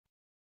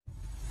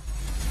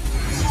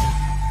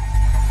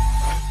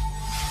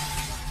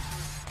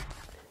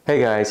Hey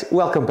guys,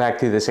 welcome back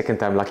to the Second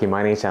Time Lucky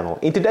Mining channel.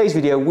 In today's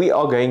video, we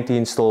are going to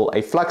install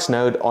a Flux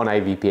node on a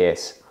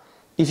VPS.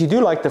 If you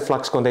do like the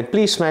Flux content,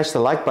 please smash the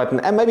like button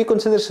and maybe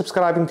consider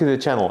subscribing to the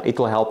channel. It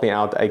will help me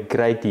out a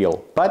great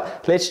deal.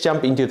 But let's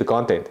jump into the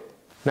content.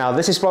 Now,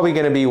 this is probably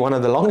going to be one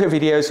of the longer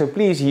videos, so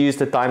please use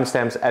the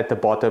timestamps at the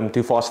bottom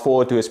to fast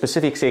forward to a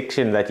specific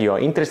section that you are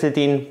interested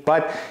in.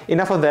 But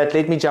enough of that,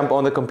 let me jump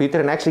on the computer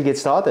and actually get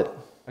started.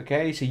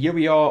 Okay, so here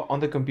we are on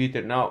the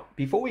computer. Now,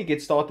 before we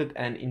get started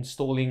and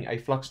installing a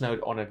Flux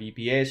node on a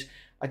VPS,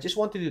 I just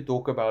wanted to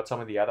talk about some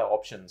of the other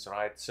options,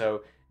 right?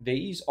 So there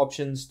is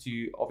options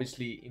to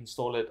obviously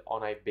install it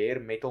on a bare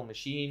metal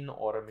machine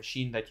or a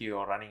machine that you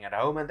are running at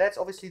home. And that's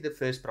obviously the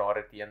first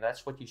priority, and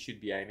that's what you should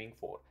be aiming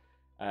for.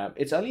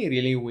 It's only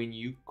really when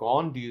you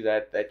can't do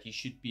that that you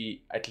should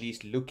be at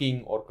least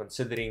looking or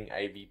considering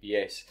a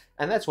VPS.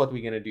 And that's what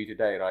we're going to do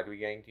today, right? We're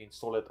going to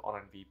install it on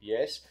a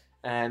VPS.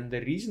 And the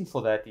reason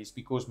for that is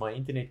because my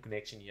internet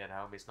connection here at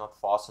home is not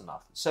fast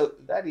enough. So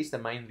that is the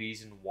main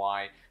reason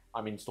why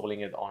I'm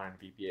installing it on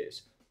a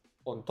VPS.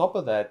 On top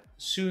of that,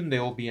 soon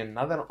there will be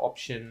another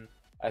option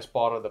as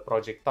part of the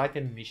Project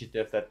Titan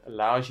initiative that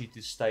allows you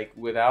to stake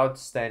without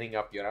standing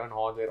up your own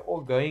hardware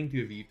or going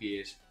to a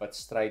VPS, but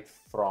straight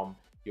from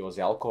your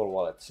Zelcore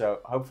wallet. So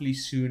hopefully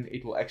soon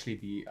it will actually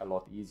be a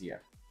lot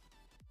easier.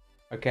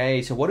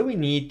 Okay, so what do we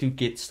need to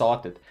get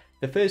started?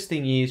 The first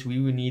thing is we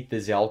will need the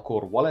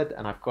Zelcore wallet,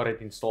 and I've got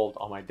it installed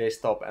on my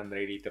desktop and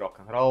ready to rock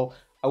and roll.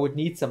 I would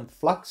need some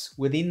Flux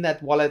within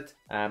that wallet.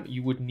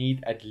 You would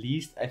need at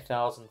least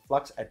 1,000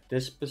 Flux at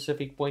this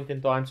specific point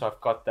in time, so I've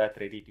got that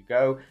ready to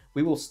go.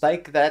 We will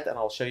stake that, and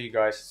I'll show you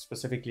guys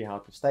specifically how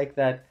to stake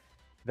that.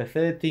 The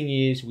third thing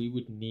is we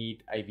would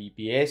need a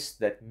VPS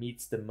that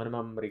meets the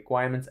minimum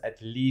requirements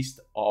at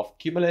least of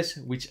Cumulus,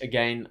 which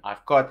again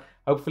I've got.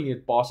 Hopefully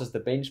it passes the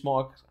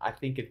benchmark. I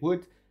think it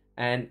would.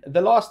 And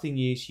the last thing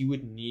is you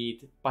would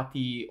need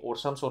Putty or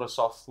some sort of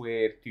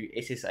software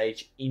to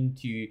SSH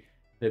into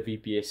the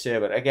VPS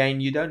server.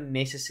 Again, you don't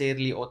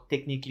necessarily or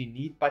technically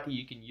need Putty.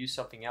 You can use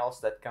something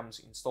else that comes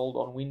installed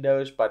on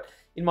Windows. But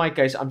in my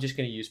case, I'm just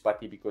going to use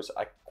Putty because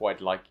I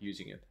quite like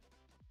using it.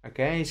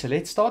 Okay, so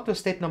let's start with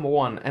step number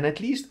one. And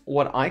at least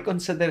what I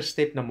consider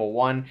step number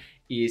one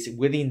is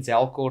within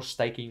Zelcore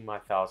staking my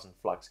 1,000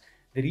 Flux.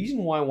 The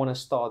reason why I want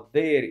to start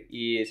there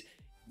is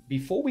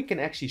before we can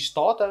actually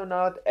start our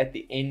node, at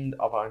the end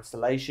of our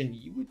installation,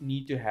 you would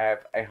need to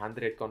have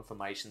 100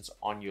 confirmations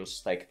on your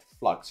staked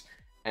Flux.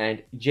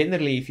 And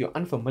generally, if you're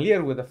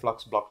unfamiliar with the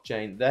Flux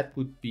blockchain, that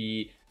would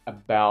be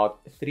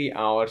about 3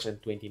 hours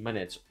and 20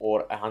 minutes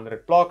or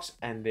 100 blocks,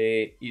 and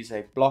there is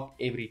a block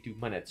every 2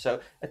 minutes. So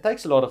it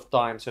takes a lot of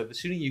time. So the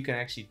sooner you can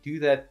actually do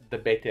that, the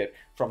better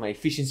from an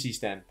efficiency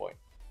standpoint.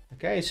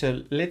 Okay,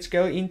 so let's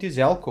go into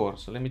Zelcore.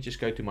 So let me just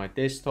go to my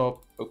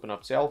desktop, open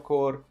up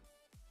Zelcore,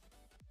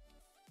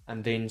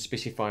 and then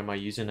specify my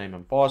username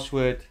and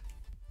password.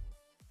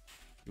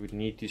 You would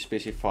need to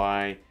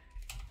specify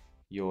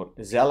your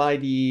Zel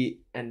ID,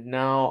 and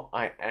now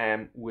I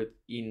am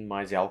within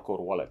my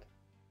Zelcore wallet.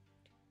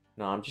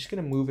 Now I'm just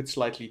going to move it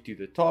slightly to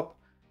the top.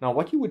 Now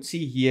what you would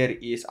see here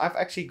is I've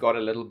actually got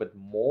a little bit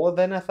more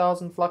than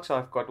 1,000 Flux. So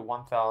I've got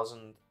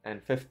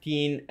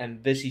 1,015,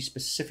 and this is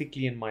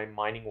specifically in my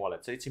mining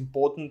wallet. So it's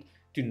important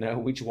to know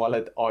which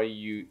wallet are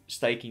you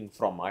staking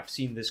from. I've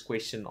seen this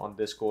question on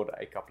Discord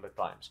a couple of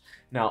times.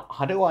 Now,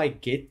 how do I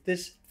get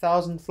this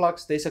 1,000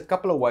 Flux? There's a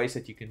couple of ways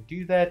that you can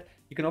do that.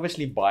 You can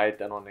obviously buy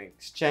it on an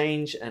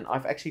exchange, and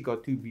I've actually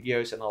got 2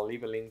 videos, and I'll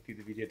leave a link to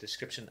the video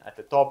description at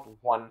the top.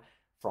 One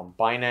from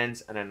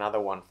Binance and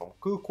another one from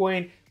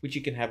KuCoin, which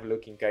you can have a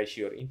look in case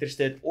you're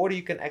interested, or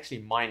you can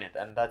actually mine it,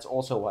 and that's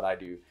also what I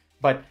do.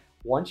 But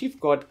once you've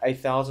got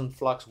 1,000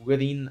 Flux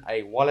within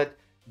a wallet,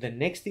 the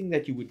next thing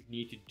that you would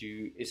need to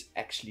do is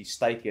actually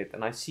stake it.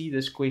 And I see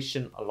this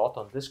question a lot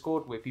on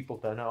Discord where people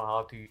don't know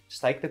how to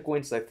stake the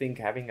coins. They think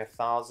having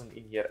 1,000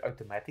 in here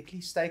automatically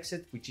stakes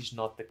it, which is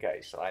not the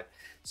case, right?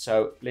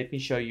 So let me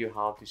show you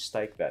how to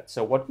stake that.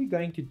 So what we're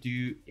going to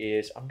do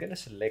is I'm going to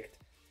select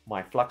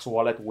my Flux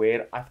wallet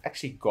where I've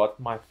actually got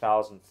my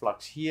 1,000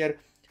 Flux here.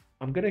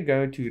 I'm going to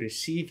go to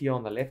receive here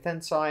on the left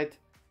hand side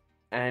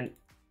and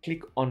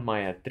click on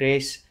my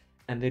address.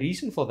 And the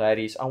reason for that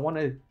is I want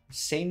to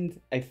send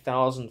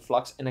 1,000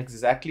 Flux and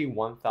exactly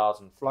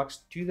 1,000 Flux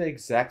to the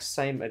exact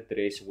same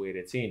address where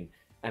it's in.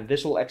 And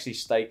this will actually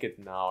stake it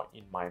now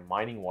in my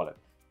mining wallet.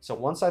 So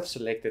once I've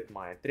selected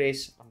my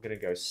address, I'm going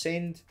to go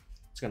send.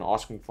 It's going to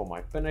ask me for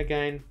my PIN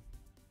again,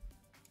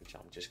 which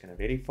I'm just going to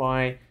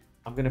verify.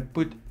 I'm going to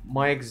put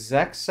my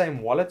exact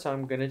same wallet. So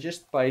I'm going to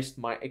just paste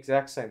my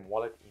exact same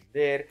wallet in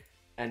there.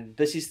 And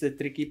this is the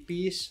tricky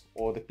piece,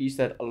 or the piece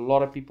that a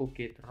lot of people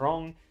get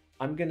wrong.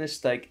 I'm going to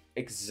stake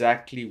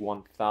exactly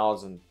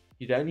 1,000.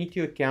 You don't need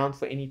to account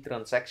for any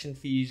transaction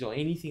fees or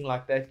anything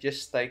like that.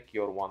 Just stake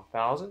your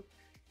 1,000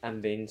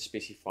 and then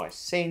specify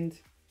send.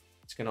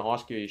 It's going to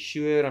ask you, are you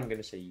sure? I'm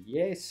going to say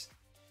yes.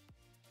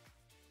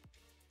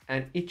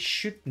 And it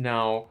should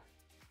now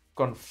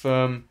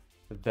confirm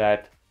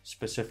that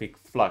specific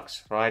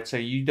Flux, right? So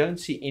you don't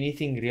see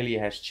anything really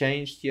has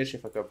changed here. So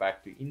if I go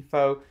back to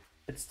info,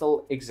 it's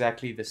still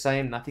exactly the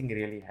same. Nothing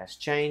really has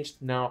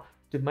changed. Now,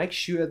 to make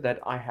sure that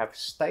I have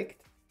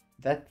staked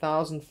that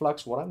 1000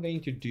 Flux, what I'm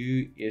going to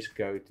do is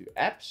go to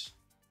apps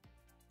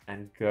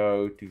and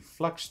go to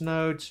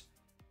Fluxnodes.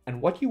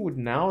 And what you would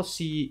now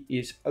see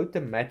is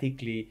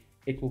automatically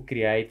it will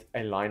create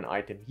a line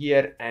item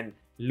here, and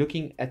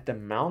looking at the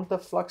amount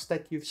of Flux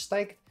that you've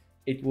staked,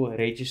 it will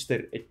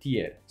register a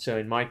tier. So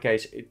in my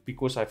case,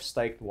 because I've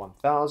staked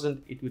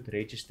 1000, it would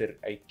register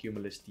a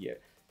Cumulus tier.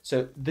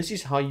 So this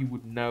is how you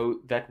would know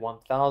that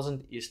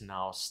 1000 is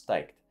now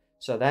staked.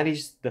 So that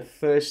is the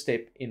first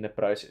step in the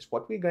process.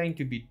 What we're going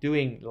to be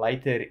doing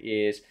later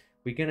is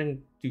we're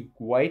going to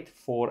wait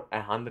for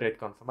 100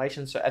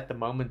 confirmations. So at the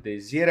moment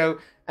there's 0,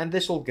 and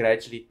this will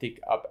gradually tick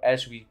up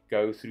as we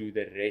go through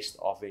the rest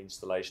of the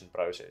installation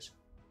process.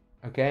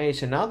 Okay,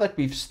 so now that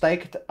we've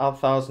staked our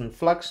 1000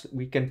 Flux,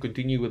 we can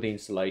continue with the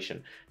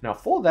installation. Now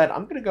for that,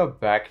 I'm going to go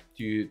back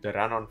to the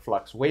Run on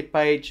Flux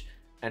webpage,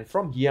 and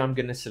from here I'm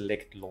going to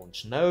select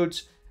Launch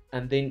Nodes.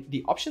 And then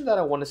the option that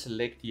I want to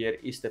select here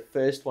is the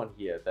first one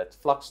here, that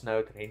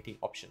Fluxnode renting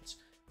options.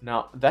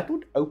 Now that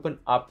would open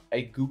up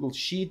a Google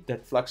Sheet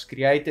that Flux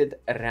created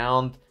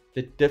around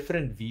the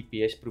different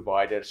VPS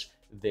providers,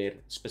 their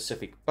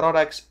specific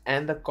products,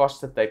 and the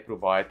cost that they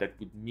provide that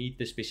would meet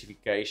the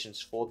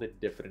specifications for the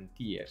different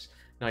tiers.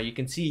 Now you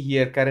can see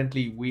here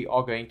currently we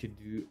are going to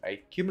do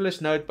a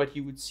Cumulus node, but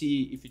you would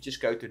see if you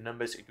just go to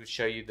numbers, it would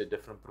show you the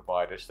different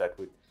providers that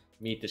would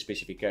meet the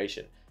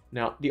specification.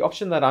 Now the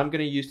option that I'm going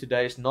to use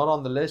today is not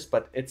on the list,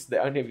 but it's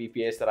the only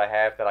VPS that I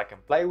have that I can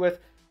play with.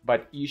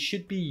 But you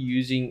should be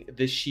using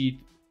the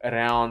sheet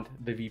around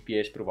the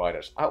VPS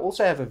providers. I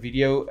also have a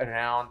video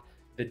around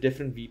the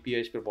different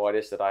VPS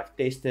providers that I've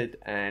tested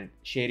and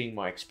sharing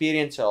my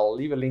experience. So I'll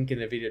leave a link in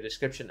the video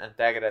description and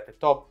tag it at the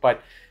top.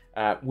 But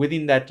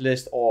within that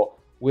list or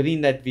within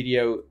that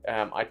video,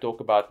 I talk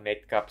about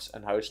netcups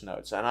and host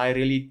nodes. And I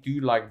really do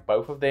like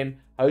both of them.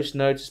 Host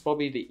nodes is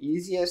probably the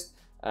easiest,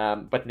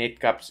 but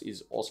netcups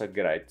is also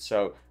great.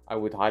 So I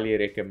would highly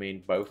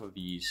recommend both of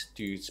these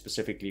two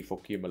specifically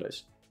for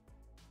Cumulus.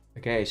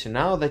 Okay, so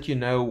now that you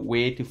know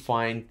where to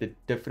find the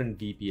different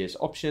VPS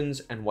options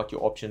and what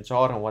your options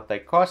are and what they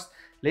cost,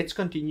 let's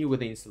continue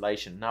with the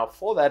installation. Now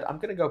for that, I'm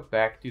going to go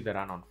back to the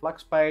Run on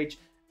Flux page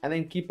and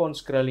then keep on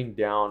scrolling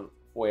down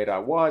where I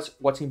was.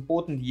 What's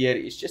important here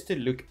is just to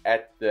look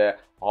at the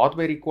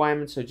hardware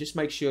requirements. So just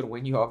make sure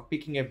when you are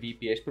picking a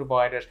VPS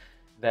provider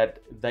that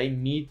they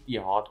meet the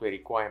hardware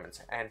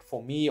requirements. And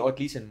for me, or at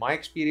least in my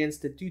experience,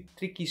 the two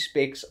tricky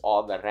specs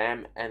are the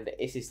RAM and the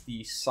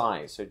SSD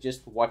size. So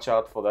just watch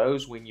out for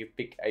those when you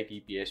pick a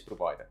VPS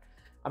provider.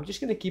 I'm just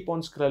going to keep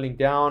on scrolling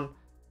down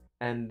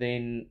and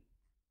then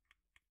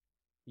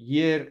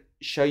here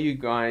show you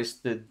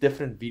guys the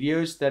different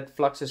videos that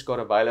Flux has got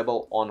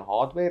available on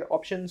hardware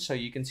options. So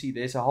you can see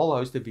there's a whole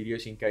host of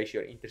videos in case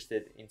you're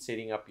interested in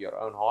setting up your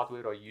own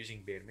hardware or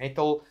using bare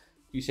metal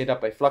to set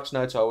up a Flux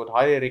node. So I would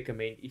highly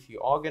recommend, if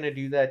you are going to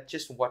do that,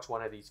 just watch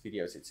one of these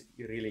videos. It's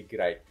really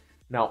great.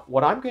 Now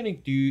what I'm going to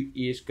do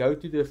is go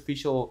to the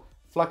official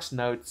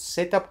Fluxnode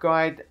setup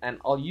guide, and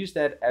I'll use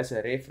that as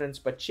a reference.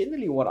 But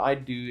generally what I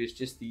do is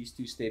just these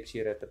two steps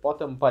here at the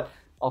bottom, but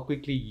I'll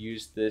quickly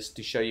use this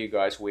to show you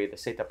guys where the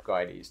setup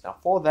guide is. Now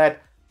for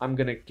that, I'm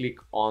going to click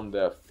on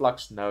the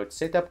Fluxnode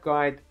setup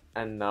guide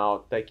and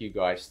now take you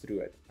guys through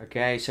it.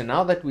 Okay, so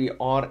now that we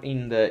are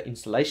in the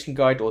installation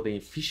guide or the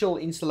official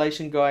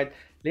installation guide,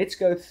 let's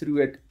go through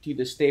it to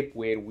the step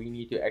where we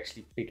need to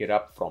actually pick it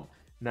up from.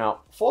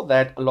 Now for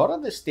that, a lot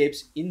of the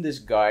steps in this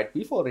guide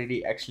we've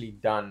already actually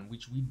done,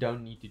 which we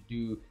don't need to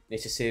do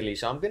necessarily.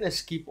 So I'm going to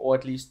skip or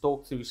at least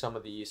talk through some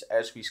of these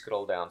as we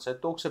scroll down. So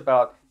it talks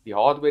about the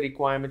hardware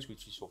requirements,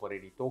 which we've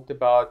already talked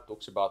about.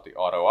 Talks about the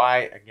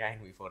ROI. Again,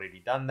 we've already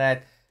done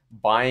that.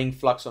 Buying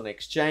Flux on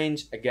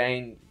exchange.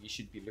 Again, you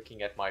should be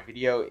looking at my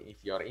video if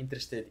you're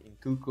interested in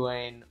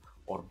KuCoin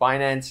or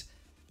Binance.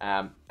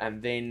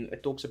 And then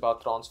it talks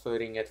about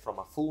transferring it from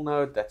a full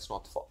node. That's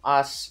not for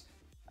us.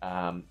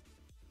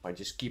 I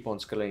just keep on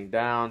scrolling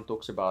down.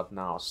 Talks about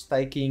now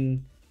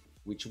staking,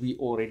 which we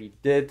already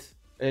did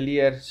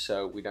earlier,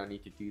 so we don't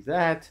need to do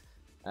that.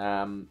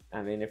 And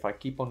then if I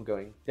keep on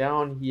going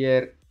down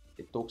here,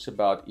 it talks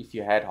about if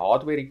you had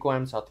hardware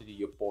requirements, how to do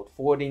your port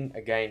forwarding.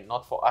 Again,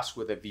 not for us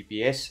with a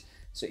VPS.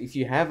 So if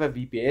you have a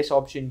VPS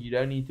option, you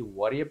don't need to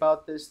worry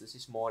about this. This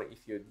is more if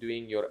you're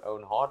doing your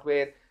own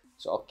hardware.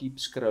 So I'll keep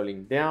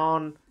scrolling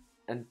down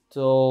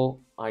until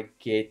I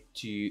get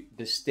to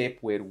the step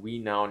where we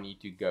now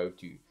need to go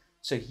to.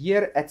 So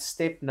here at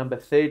step number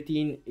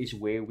 13 is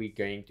where we're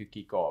going to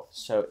kick off.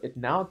 So it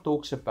now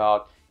talks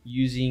about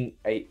using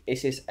a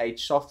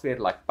SSH software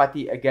like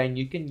Putty. Again,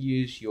 you can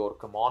use your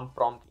command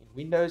prompt in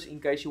Windows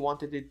in case you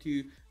wanted it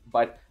to,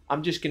 but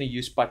I'm just going to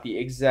use Putty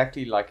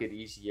exactly like it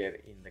is here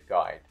in the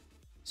guide.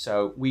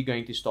 So we're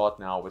going to start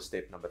now with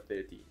step number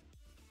 13.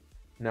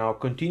 Now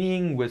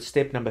continuing with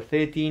step number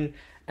 13,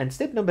 and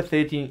step number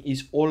 13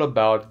 is all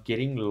about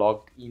getting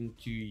logged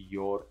into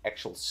your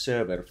actual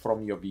server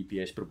from your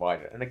VPS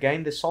provider. And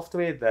again, the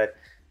software that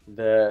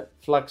the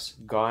Flux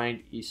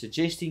guide is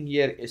suggesting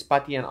here is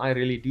Putty, and I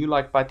really do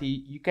like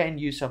Putty. You can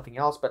use something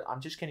else, but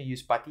I'm just going to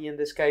use Putty in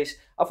this case.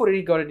 I've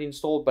already got it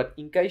installed, but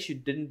in case you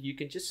didn't, you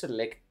can just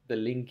select the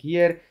link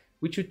here,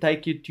 which would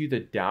take you to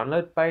the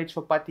download page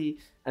for Putty.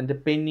 And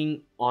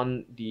depending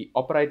on the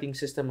operating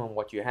system and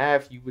what you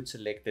have, you would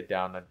select the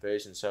download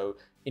version. So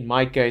in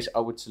my case, I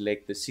would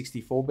select the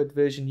 64-bit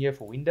version here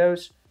for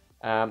Windows,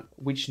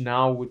 which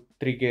now would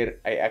trigger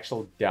an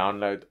actual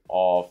download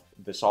of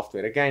the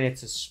software. Again,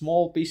 it's a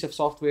small piece of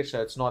software,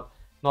 so it's not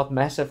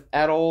massive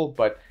at all,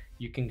 but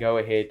you can go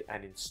ahead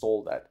and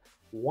install that.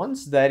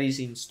 Once that is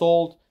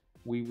installed,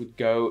 we would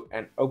go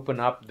and open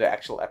up the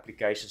actual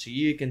application. So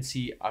here you can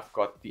see I've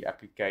got the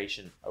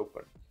application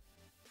open.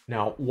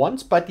 Now,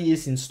 once Putty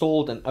is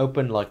installed and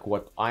open like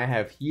what I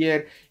have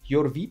here,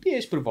 your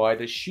VPS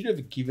provider should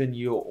have given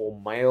you or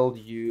mailed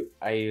you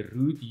a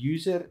root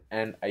user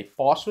and a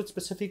password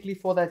specifically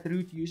for that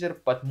root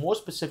user, but more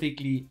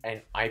specifically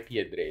an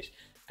IP address.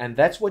 And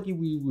that's what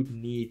we would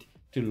need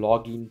to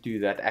log into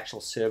that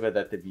actual server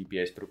that the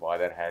VPS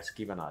provider has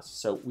given us.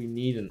 So we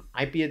need an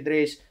IP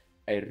address,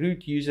 a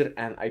root user,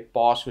 and a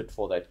password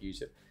for that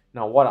user.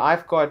 Now what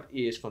I've got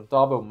is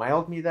Contabo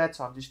mailed me that,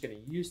 so I'm just going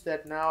to use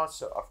that now.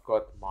 So I've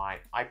got my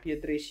IP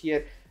address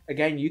here.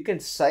 Again, you can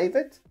save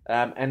it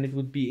and it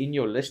would be in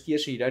your list here,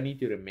 so you don't need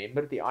to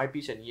remember the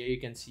IPs. And here you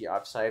can see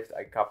I've saved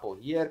a couple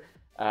here.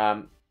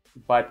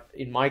 But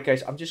in my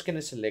case, I'm just going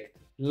to select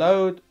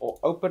load or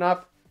open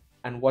up.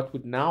 And what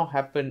would now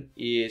happen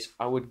is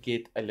I would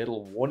get a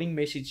little warning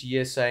message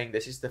here saying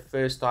this is the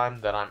first time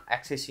that I'm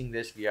accessing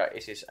this via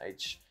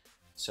SSH.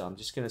 So I'm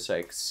just going to say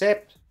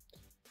accept.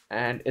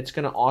 And it's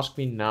going to ask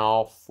me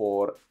now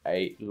for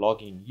a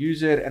login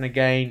user. And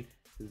again,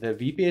 the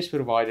VPS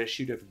provider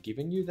should have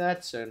given you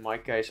that. So in my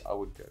case, I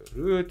would go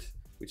root,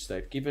 which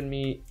they've given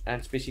me,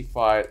 and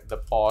specify the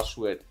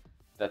password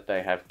that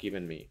they have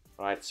given me,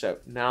 right? So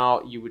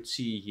now you would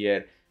see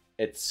here,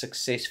 it's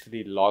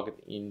successfully logged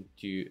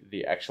into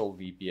the actual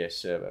VPS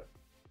server.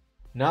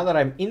 Now that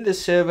I'm in the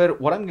server,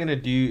 what I'm going to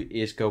do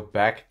is go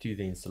back to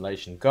the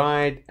installation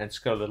guide and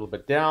scroll a little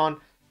bit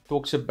down.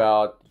 Talks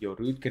about your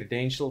root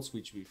credentials,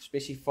 which we've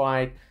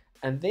specified,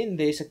 and then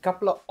there's a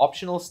couple of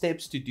optional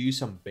steps to do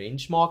some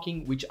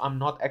benchmarking, which I'm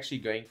not actually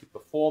going to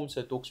perform.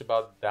 So it talks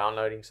about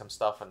downloading some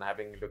stuff and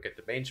having a look at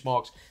the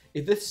benchmarks.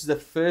 If this is the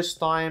first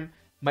time,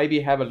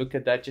 maybe have a look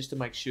at that just to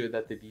make sure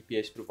that the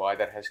VPS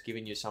provider has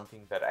given you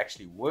something that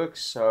actually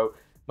works. So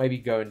maybe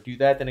go and do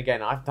that. And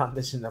again, I've done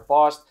this in the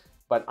past,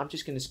 but I'm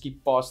just going to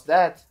skip past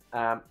that.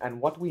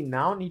 And what we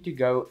now need to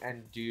go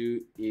and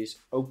do is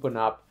open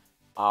up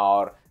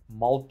our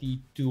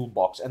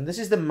multi-toolbox, and this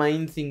is the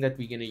main thing that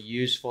we're going to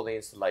use for the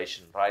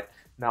installation. Right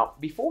now,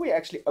 before we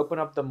actually open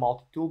up the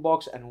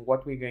multi-toolbox, and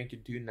what we're going to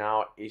do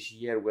now is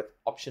here with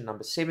option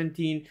number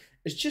 17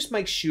 is just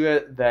make sure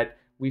that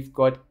we've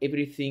got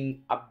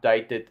everything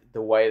updated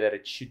the way that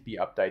it should be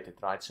updated,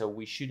 right? So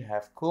we should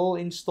have curl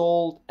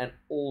installed and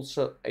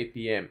also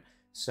APM.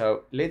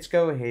 So let's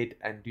go ahead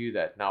and do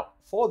that. Now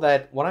for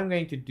that, what I'm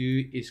going to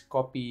do is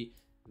copy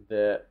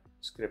the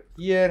script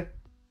here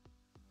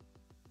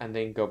and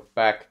then go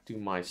back to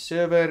my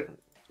server. I'm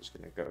just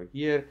going to go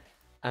here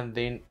and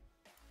then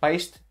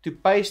paste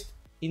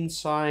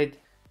inside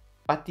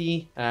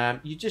Putty.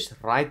 You just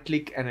right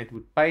click and it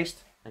would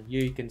paste. And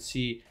here you can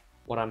see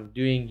what I'm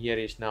doing here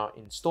is now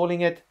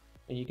installing it.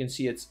 And you can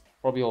see it's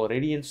probably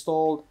already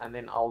installed. And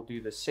then I'll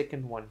do the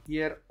second one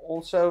here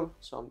also.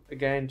 So I'm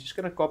again just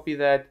going to copy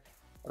that,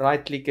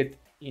 right click it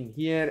in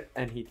here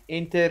and hit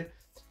enter.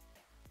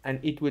 And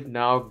it would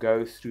now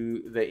go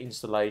through the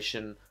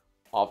installation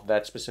of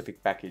that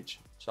specific package.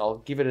 So I'll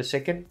give it a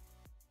second.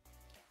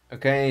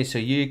 Okay, so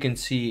you can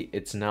see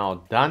it's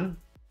now done.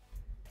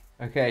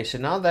 Okay, so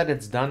now that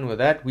it's done with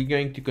that, we're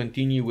going to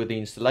continue with the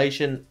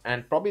installation,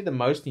 and probably the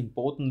most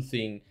important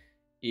thing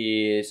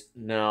is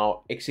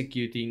now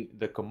executing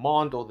the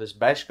command or this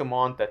bash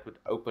command that would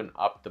open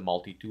up the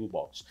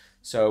multi-toolbox.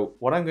 So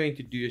what I'm going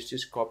to do is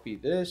just copy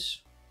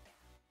this,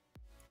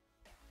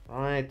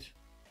 right,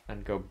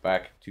 and go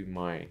back to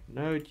my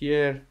node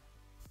here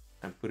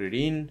and put it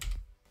in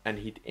and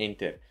hit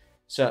enter.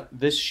 So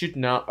this should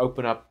now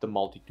open up the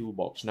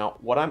multi-toolbox. Now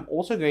what I'm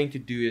also going to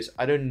do is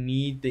I don't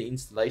need the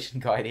installation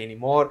guide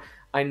anymore.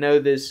 I know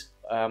this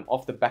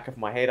off the back of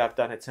my head. I've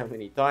done it so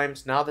many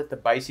times. Now that the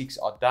basics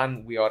are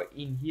done, we are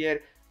in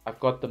here.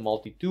 I've got the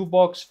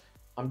multi-toolbox.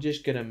 I'm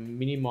just gonna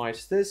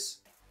minimize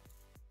this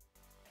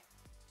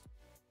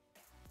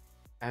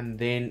and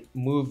then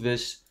move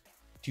this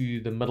to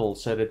the middle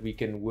so that we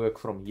can work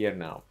from here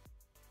now.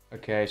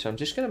 Okay, so I'm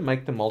just going to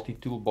make the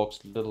multi-toolbox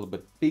a little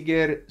bit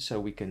bigger so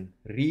we can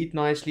read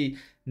nicely.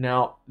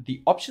 Now,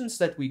 the options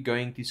that we're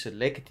going to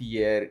select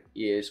here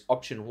is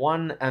option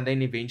 1, and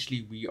then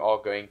eventually we are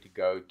going to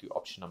go to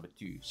option number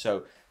 2.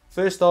 So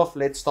first off,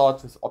 let's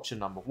start with option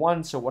number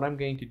 1. So what I'm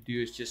going to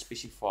do is just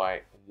specify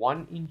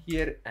 1 in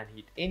here and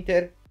hit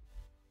enter.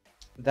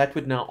 That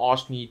would now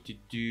ask me to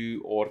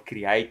do or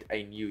create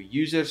a new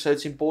user. So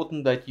it's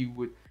important that you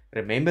would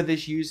remember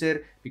this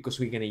user because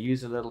we're going to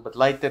use it a little bit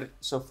later.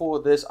 So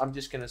for this, I'm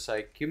just going to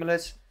say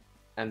Cumulus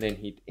and then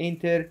hit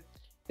enter.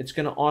 It's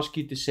going to ask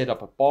you to set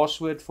up a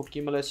password for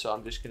Cumulus. So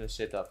I'm just going to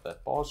set up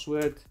that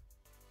password,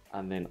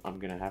 and then I'm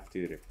going to have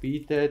to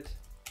repeat it.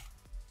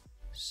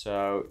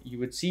 So you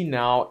would see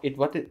now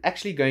what it's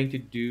actually going to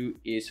do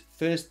is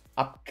first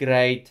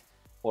upgrade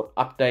or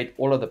update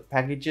all of the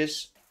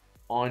packages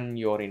on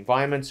your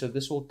environment. So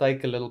this will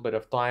take a little bit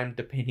of time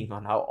depending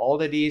on how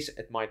old it is.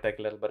 It might take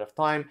a little bit of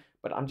time,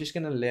 but I'm just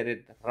going to let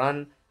it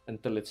run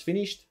until it's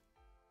finished.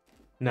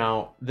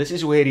 Now, this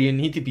is where you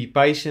need to be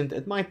patient.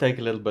 It might take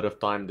a little bit of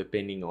time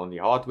depending on the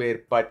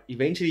hardware, but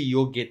eventually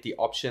you'll get the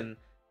option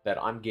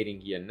that I'm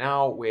getting here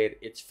now, where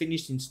it's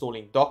finished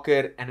installing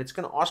Docker, and it's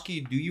going to ask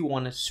you, do you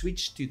want to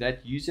switch to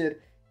that user?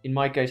 In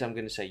my case, I'm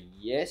going to say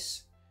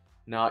yes.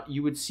 Now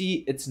you would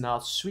see it's now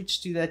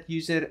switched to that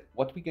user.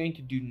 What we're going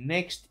to do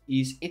next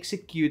is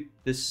execute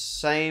the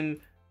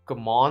same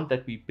command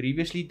that we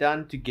previously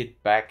done to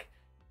get back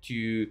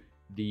to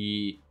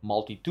the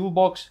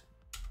multi-toolbox.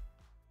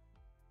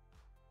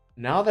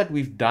 Now that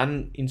we've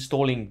done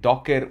installing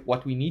Docker,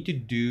 what we need to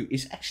do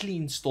is actually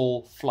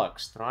install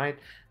Flux, right?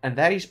 And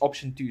that is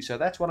option 2. So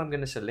that's what I'm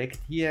going to select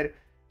here.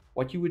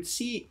 What you would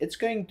see, it's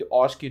going to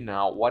ask you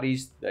now, what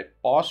is the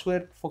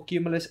password for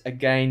Cumulus?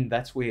 Again,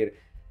 that's where,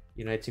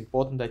 you know, it's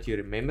important that you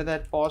remember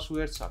that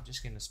password. So I'm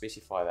just going to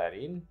specify that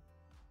in.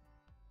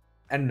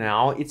 And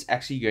now it's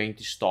actually going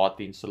to start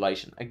the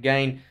installation.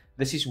 Again,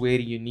 this is where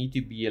you need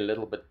to be a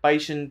little bit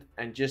patient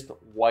and just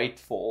wait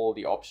for all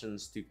the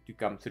options to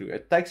come through.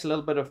 It takes a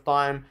little bit of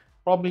time,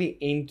 probably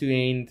end to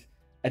end,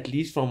 at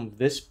least from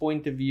this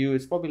point of view.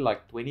 It's probably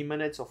like 20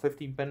 minutes or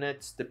 15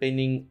 minutes,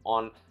 depending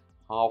on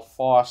how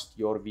fast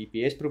your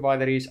VPS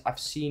provider is. I've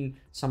seen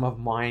some of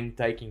mine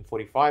taking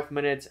 45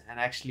 minutes and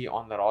actually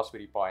on the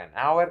Raspberry Pi an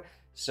hour.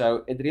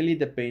 So it really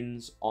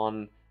depends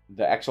on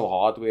the actual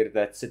hardware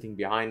that's sitting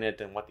behind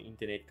it and what the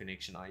internet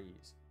connection I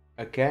use.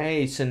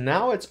 Okay, so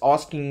now it's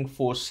asking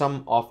for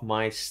some of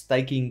my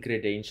staking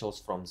credentials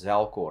from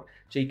Zelcore.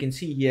 So you can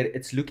see here,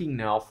 it's looking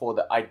now for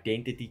the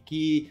identity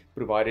key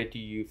provided to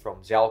you from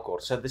Zelcore.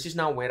 So this is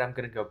now where I'm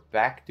going to go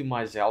back to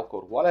my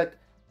Zelcore wallet.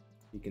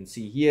 You can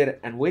see here,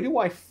 and where do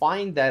I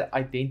find that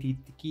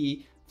identity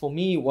key? For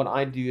me, what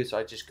I do is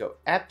I just go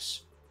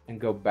apps and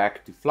go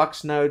back to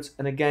Fluxnodes.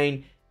 And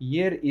again,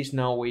 here is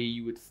now where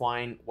you would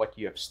find what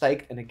you have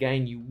staked. And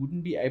again, you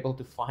wouldn't be able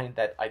to find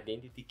that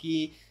identity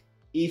key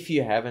if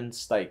you haven't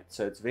staked.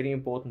 So it's very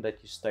important that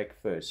you stake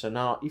first. So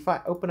now if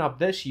I open up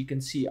this, you can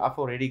see I've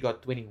already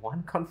got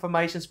 21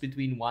 confirmations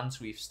between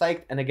ones we've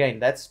staked. And again,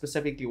 that's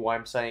specifically why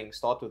I'm saying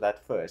start with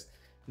that first.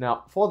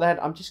 Now for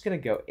that, I'm just going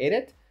to go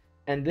edit.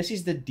 And this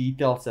is the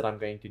details that I'm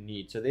going to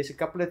need. So there's a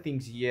couple of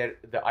things here: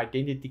 the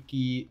identity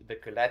key, the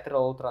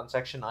collateral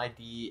transaction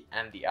ID,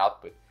 and the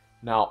output.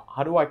 Now,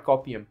 how do I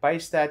copy and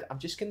paste that? I'm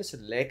just going to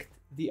select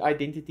the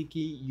identity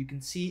key. You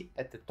can see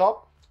at the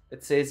top,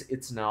 it says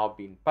it's now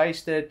been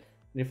pasted.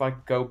 And if I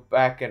go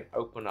back and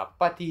open up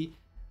Putty,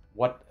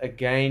 what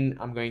again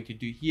I'm going to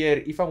do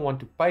here, if I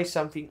want to paste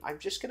something, I'm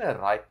just going to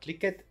right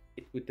click it.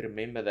 It would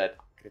remember that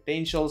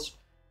credentials.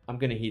 I'm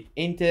going to hit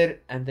enter,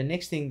 and the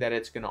next thing that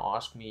it's going to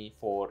ask me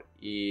for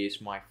is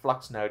my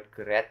Fluxnode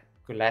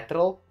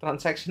collateral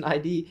transaction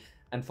ID.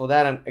 And for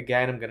that, I'm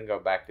going to go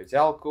back to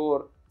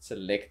Zelcore,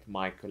 select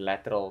my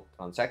collateral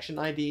transaction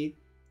ID,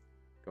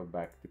 go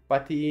back to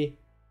Putty,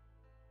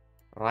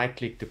 right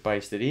click to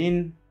paste it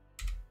in,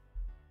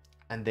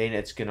 and then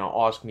it's going to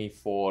ask me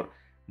for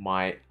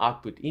my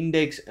output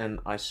index, and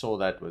I saw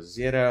that was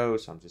 0,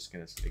 so I'm just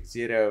going to select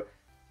 0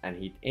 and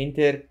hit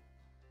enter.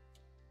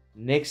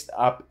 Next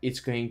up,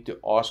 it's going to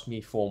ask me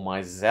for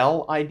my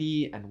Zel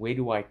ID, and where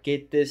do I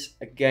get this?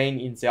 Again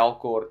in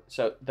Zelcore.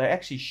 So they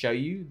actually show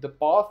you the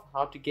path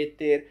how to get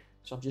there.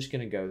 So I'm just going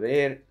to go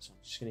there. So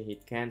I'm just going to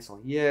hit cancel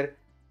here,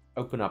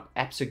 open up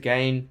apps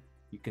again.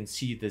 You can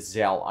see the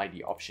Zel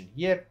ID option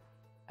here.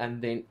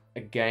 And then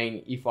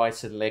again, if I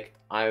select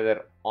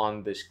either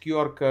on this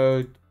QR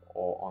code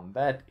or on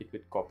that, it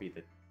would copy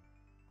that.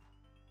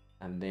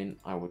 And then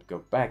I would go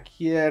back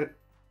here,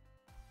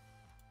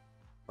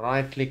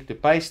 right click to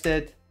paste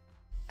it,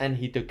 and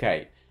hit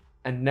OK.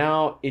 And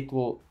now it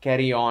will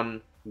carry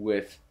on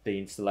with the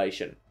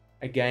installation.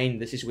 Again,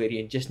 this is where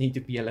you just need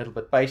to be a little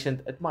bit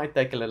patient. It might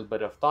take a little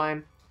bit of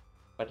time,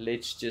 but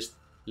let's just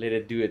let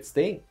it do its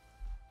thing.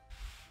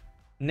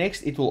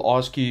 Next, it will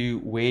ask you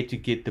where to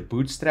get the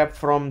bootstrap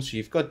from. So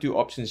you've got two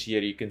options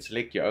here. You can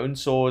select your own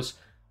source,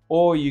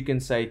 or you can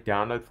say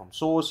download from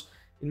source.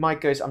 In my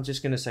case, I'm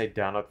just going to say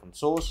download from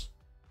source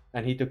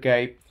and hit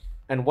OK.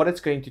 And what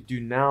it's going to do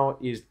now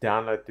is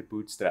download the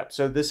bootstrap.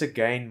 So this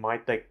again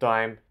might take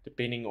time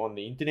depending on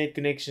the internet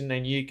connection.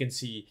 And you can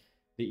see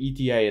the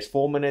ETA is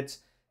 4 minutes.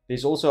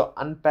 There's also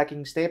an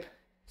unpacking step,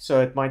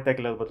 so it might take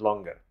a little bit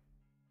longer.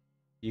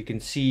 You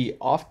can see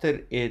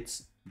after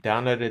it's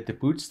downloaded the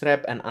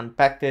bootstrap and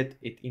unpacked it,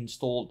 it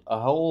installed a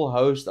whole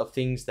host of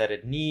things that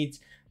it needs,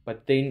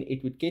 but then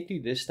it would get to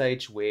this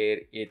stage where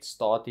it's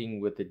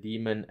starting with the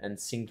daemon and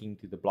syncing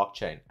to the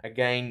blockchain.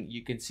 Again,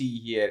 you can see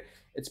here,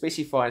 it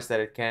specifies that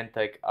it can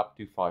take up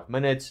to 5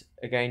 minutes.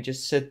 Again,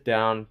 just sit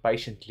down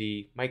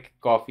patiently, make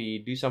coffee,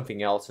 do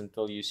something else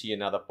until you see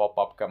another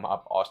pop-up come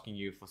up asking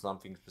you for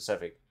something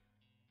specific.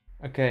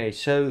 Okay,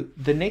 so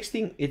the next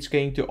thing it's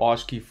going to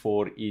ask you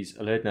for is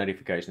alert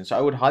notifications. So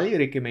I would highly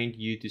recommend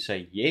you to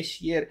say yes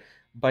here,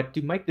 but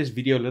to make this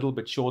video a little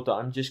bit shorter,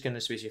 I'm just going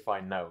to specify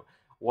no.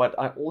 What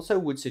I also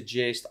would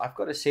suggest, I've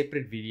got a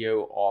separate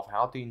video of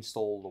how to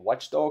install the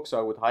watchdog, so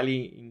I would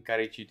highly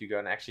encourage you to go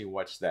and actually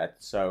watch that.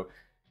 So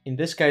in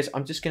this case,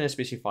 I'm just going to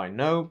specify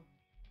no,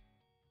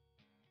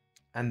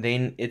 and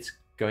then it's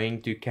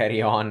going to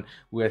carry on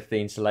with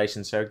the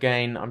installation. So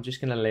again, I'm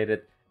just going to let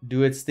it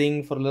do its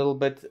thing for a little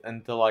bit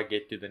until I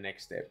get to the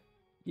next step.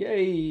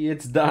 Yay,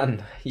 it's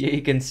done. Here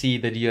you can see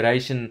the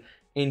duration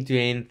end to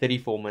end,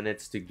 34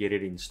 minutes to get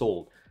it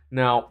installed.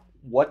 Now,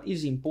 what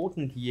is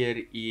important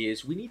here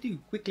is we need to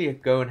quickly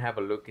go and have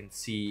a look and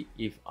see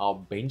if our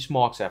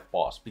benchmarks have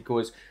passed,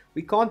 because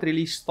we can't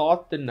really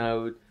start the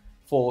node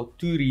for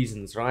two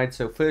reasons, right?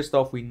 So first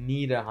off, we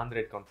need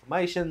 100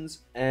 confirmations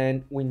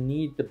and we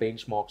need the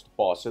benchmarks to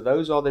pass. So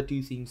those are the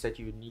two things that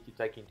you need to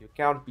take into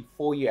account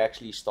before you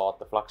actually start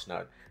the Flux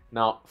node.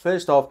 Now,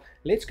 first off,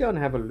 let's go and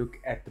have a look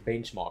at the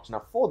benchmarks.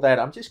 Now for that,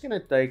 I'm just going to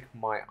take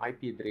my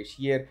IP address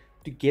here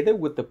together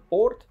with the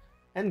port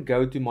and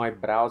go to my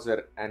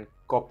browser and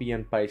copy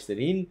and paste it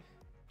in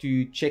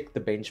to check the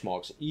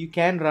benchmarks. You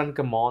can run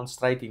commands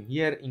straight in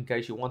here in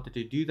case you wanted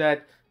to do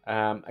that.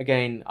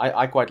 Again,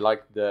 I quite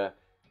like the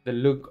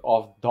look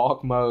of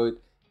dark mode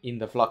in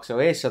the Flux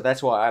OS, so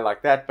that's why I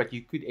like that, but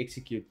you could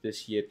execute this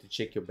here to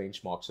check your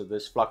benchmarks. So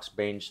this flux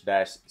bench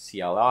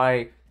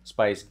 -cli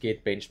space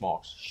get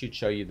benchmarks should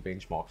show you the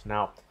benchmarks.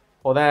 Now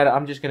for that,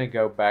 I'm just going to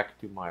go back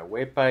to my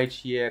web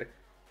page here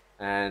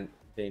and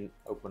then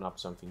open up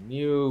something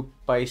new,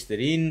 paste it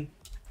in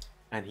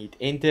and hit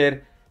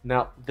enter.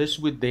 Now this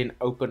would then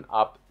open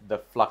up the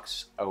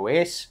Flux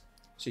OS.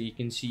 So you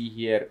can see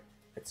here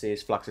it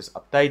says Flux is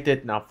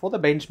updated. Now for the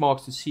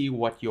benchmarks, to see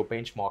what your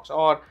benchmarks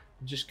are,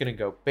 I'm just going to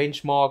go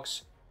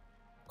benchmarks,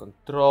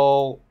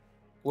 control,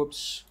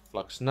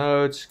 Flux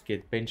nodes,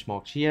 get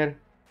benchmarks here.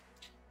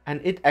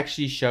 And it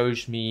actually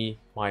shows me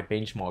my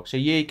benchmark. So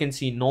here you can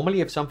see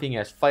normally if something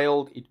has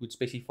failed, it would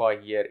specify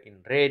here in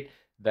red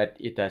that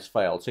it has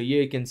failed. So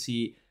here you can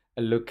see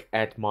a look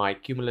at my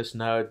Cumulus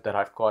node that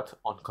I've got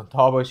on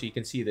Contabo. So you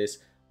can see there's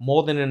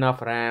more than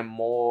enough RAM,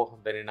 more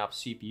than enough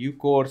CPU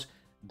cores.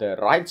 The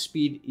write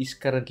speed is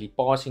currently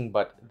passing,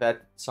 but that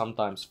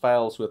sometimes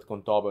fails with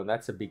Contabo, and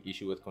that's a big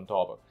issue with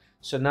Contabo.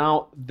 So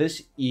now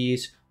this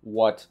is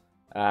what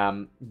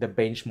the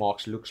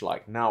benchmarks looks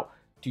like. Now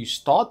to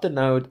start the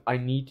node, I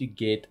need to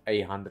get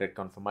 100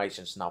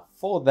 confirmations. Now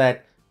for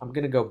that, I'm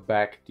going to go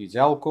back to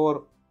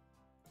Zelcore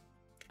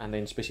and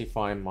then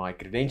specify my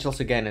credentials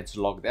again. It's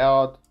logged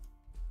out.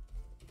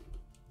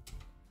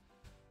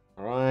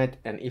 All right,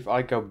 and if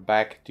I go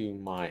back to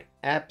my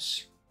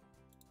apps,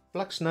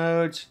 Flux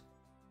nodes,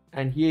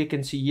 and here you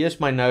can see, here's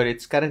my node.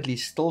 It's currently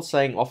still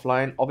saying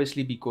offline,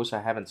 obviously because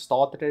I haven't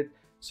started it.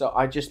 So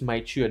I just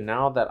made sure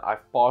now that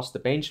I've passed the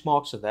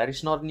benchmark, so that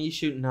is not an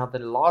issue. Now the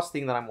last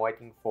thing that I'm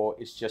waiting for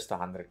is just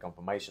 100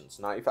 confirmations.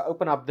 Now if I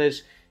open up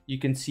this, you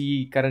can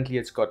see currently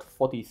it's got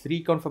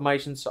 43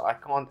 confirmations, so I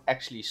can't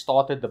actually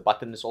start it. The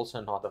button is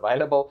also not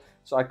available,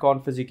 so I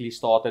can't physically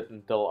start it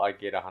until I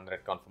get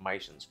 100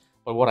 confirmations.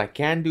 But what I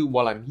can do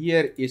while I'm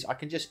here is I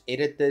can just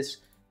edit this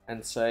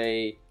and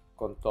say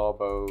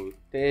Contabo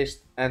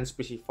test and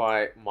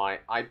specify my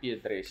IP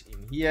address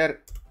in here.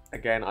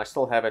 Again, I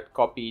still have it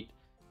copied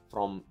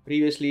from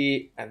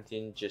previously, and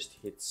then just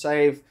hit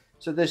save.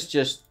 So this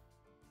just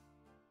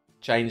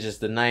changes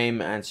the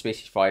name and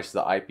specifies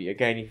the IP.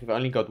 Again, if you've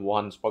only got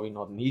one, it's probably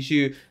not an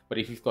issue, but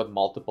if you've got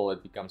multiple,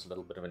 it becomes a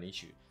little bit of an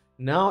issue.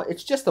 Now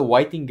it's just a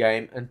waiting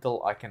game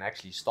until I can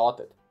actually start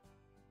it.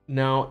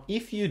 Now,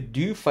 if you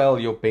do fail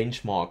your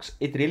benchmarks,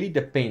 it really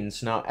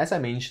depends. Now, as I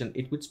mentioned,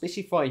 it would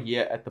specify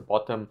here at the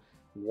bottom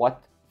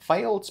what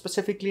failed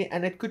specifically,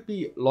 and it could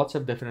be lots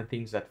of different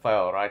things that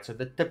fail, right? So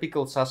the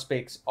typical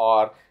suspects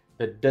are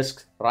the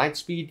disk write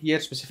speed here,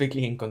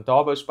 specifically in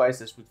Contabo space.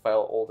 This would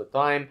fail all the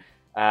time.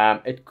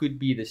 It could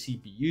be the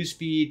CPU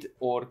speed,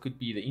 or it could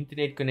be the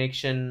internet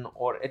connection,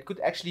 or it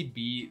could actually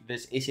be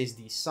this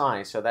SSD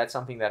size. So that's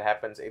something that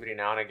happens every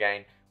now and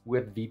again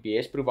with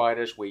VPS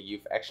providers, where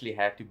you've actually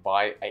had to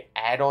buy an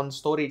add-on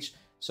storage.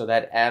 So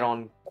that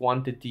add-on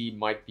quantity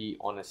might be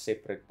on a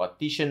separate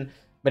partition.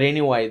 But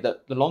anyway, the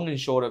long and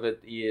short of it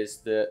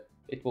is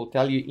it will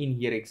tell you in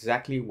here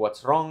exactly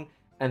what's wrong,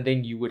 and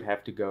then you would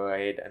have to go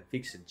ahead and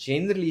fix it.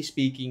 Generally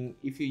speaking,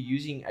 if you're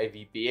using a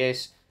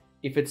VPS,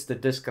 if it's the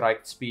disk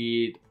write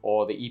speed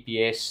or the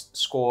EPS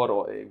score,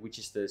 or which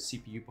is the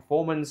CPU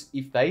performance,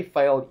 if they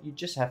fail, you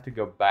just have to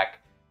go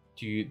back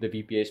to the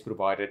VPS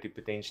provider to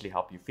potentially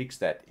help you fix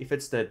that. If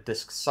it's the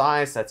disk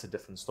size, that's a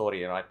different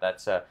story, right?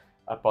 That's a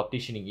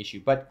partitioning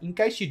issue. But in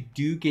case you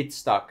do get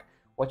stuck,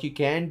 what you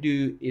can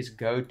do is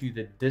go to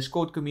the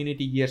Discord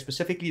community here,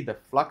 specifically the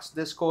Flux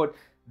Discord.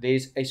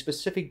 there's a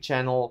specific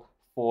channel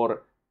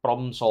for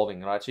problem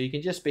solving, right? So you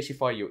can just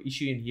specify your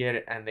issue in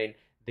here, and then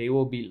there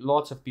will be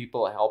lots of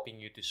people helping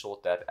you to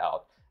sort that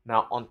out.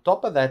 Now, on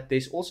top of that,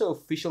 there's also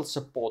official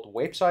support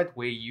website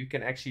where you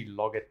can actually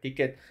log a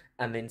ticket,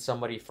 and then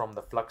somebody from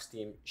the Flux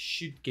team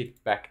should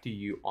get back to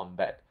you on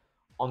that.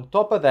 On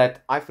top of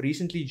that, I've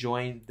recently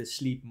joined the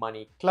Sleep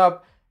Money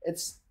Club.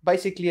 It's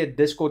basically a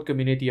Discord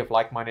community of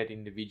like-minded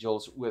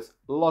individuals with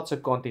lots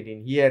of content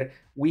in here.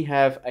 We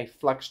have a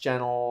Flux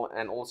channel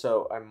and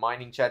also a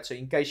mining chat. So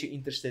in case you're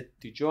interested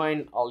to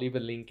join, I'll leave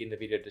a link in the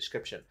video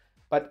description.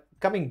 But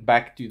coming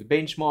back to the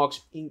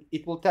benchmarks,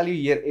 it will tell you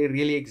here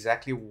really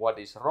exactly what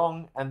is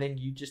wrong, and then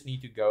you just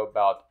need to go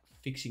about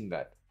fixing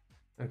that.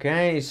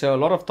 Okay, so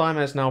a lot of time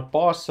has now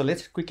passed. So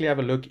let's quickly have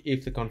a look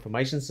if the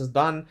confirmations is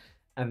done,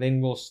 and then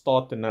we'll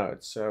start the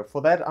node. So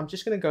for that, I'm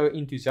just going to go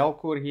into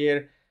Zelcore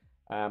here.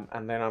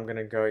 And then I'm going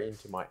to go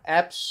into my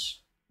apps,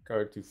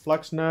 go to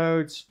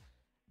Fluxnodes,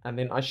 and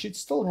then I should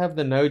still have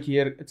the node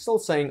here. It's still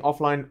saying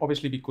offline,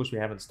 obviously, because we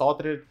haven't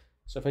started it.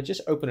 So if I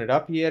just open it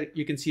up here,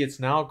 you can see it's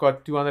now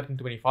got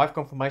 225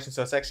 confirmations.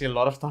 So it's actually a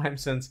lot of time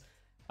since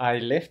I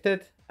left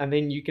it. And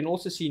then you can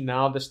also see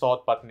now the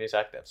start button is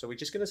active. So we're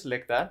just going to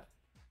select that.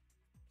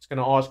 It's going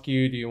to ask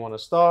you, do you want to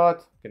start?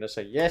 I'm going to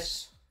say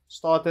yes,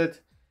 start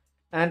it.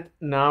 And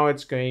now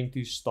it's going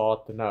to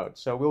start the node.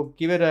 So we'll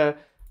give it a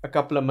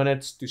couple of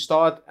minutes to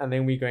start, and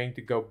then we're going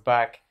to go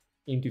back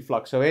into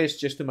FluxOS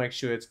just to make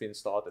sure it's been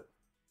started.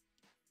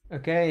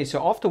 Okay,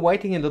 so after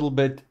waiting a little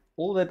bit,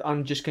 all that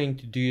I'm just going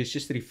to do is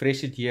just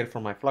refresh it here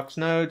from my Flux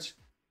nodes.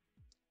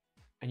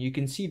 And you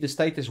can see the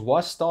status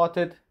was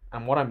started,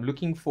 and what I'm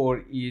looking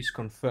for is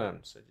confirmed.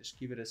 So just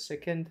give it a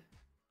second.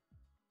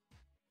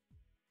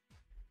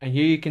 And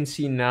here you can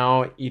see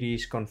now it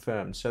is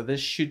confirmed. So this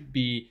should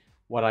be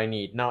what I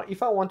need. Now,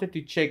 if I wanted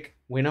to check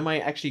when am I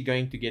actually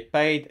going to get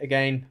paid,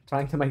 again,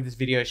 trying to make this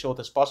video as short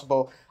as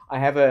possible, I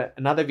have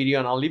another video,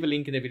 and I'll leave a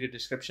link in the video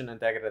description and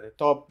tag it at the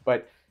top.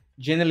 But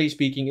generally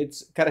speaking,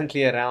 it's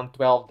currently around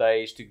 12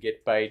 days to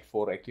get paid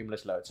for a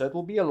Cumulus load. So it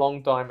will be a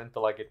long time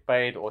until I get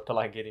paid or till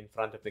I get in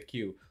front of the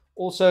queue.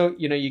 Also,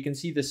 you can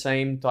see the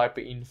same type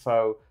of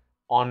info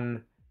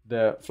on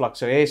the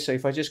FluxOS. So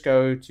if I just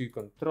go to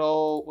go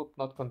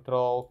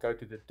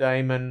to the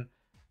daemon,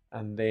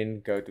 and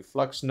then go to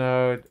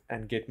Fluxnode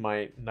and get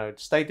my node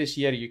status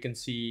here, you can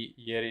see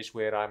here is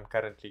where I'm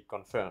currently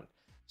confirmed.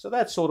 So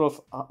that's sort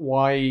of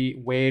where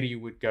you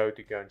would go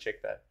and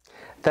check that.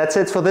 That's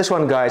it for this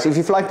one, guys. If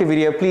you've liked the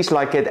video, please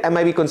like it and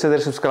maybe consider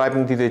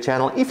subscribing to the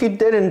channel. If you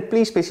didn't,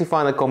 please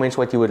specify in the comments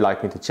what you would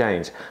like me to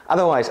change.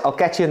 Otherwise, I'll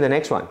catch you in the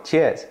next one.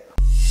 Cheers.